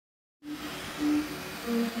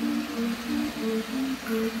Mr.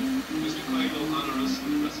 Clay will honor us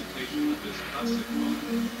with a recitation of his classic poem.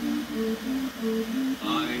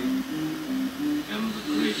 I am the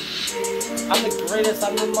greatest. I'm the greatest,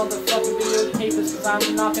 I'm the motherfucking videotapist, cause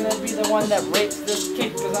I'm not gonna be the one that rapes this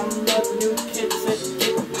kid, cause I'm the new kid,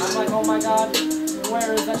 I'm like, oh my god,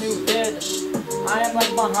 where is that new kid? I am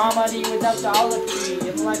like Muhammad without the olive tree.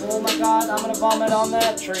 I'm like, oh my god, I'm gonna vomit on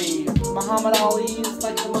that tree. Muhammad Ali is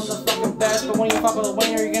like the motherfucking best, but when you fuck with a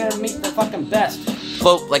winner, you're gonna meet the fucking best.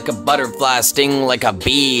 Float like a butterfly, sting like a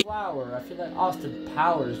bee. Flower, I feel like Austin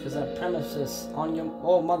Powers, because that premises on your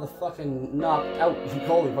motherfucking knocked out.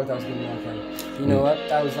 Holy fuck, that was good. Okay. You know what?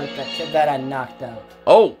 That was like that kid that I knocked out.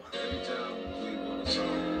 Oh!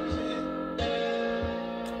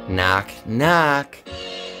 Knock, knock.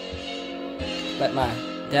 Let my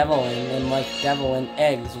devil in, and like devil in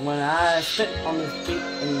eggs. When I spit on this beat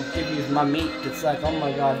and give you my meat, it's like, oh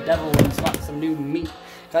my god, devil in's got some new meat.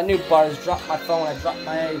 Got new bars, drop my phone, I drop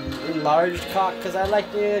my enlarged cock, cause I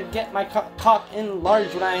like to get my cock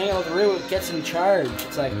enlarged when I handle through, it gets in charge.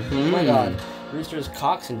 It's like, oh my god, Rooster's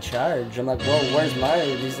cock's in charge. I'm like, whoa, where's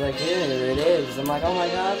mine? He's like, here it is. I'm like, oh my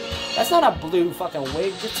god, that's not a blue fucking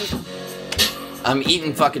wig, it's just... I'm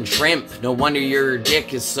eating fucking shrimp. No wonder your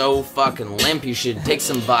dick is so fucking limp. You should take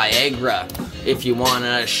some Viagra if you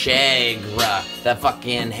wanna shagra that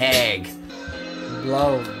fucking hag.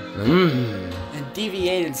 Blow. A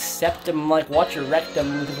deviated septum, like, watch your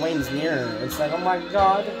rectum, because Wayne's nearer. It's like, oh my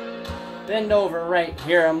god. Bend over right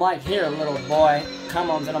here. I'm like, here, little boy. Come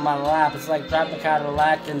on into my lap. It's like, grab the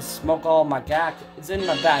Cadillac and smoke all my gack. It's in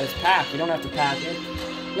my bag. It's packed. You don't have to pack it.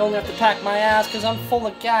 You only have to pack my ass, because I'm full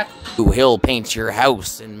of gack. He'll paint your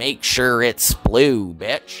house and make sure it's blue,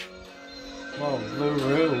 bitch. Whoa, blue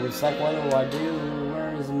roo. It's like, what do I do?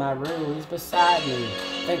 Where is my roo? He's beside me.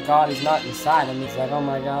 Thank God he's not inside of me. It's like, oh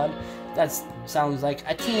my god. That sounds like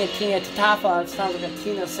a Tina Tatafa. It sounds like a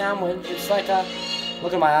Tina sandwich. It's like a...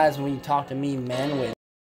 Look at my eyes when you talk to me, man.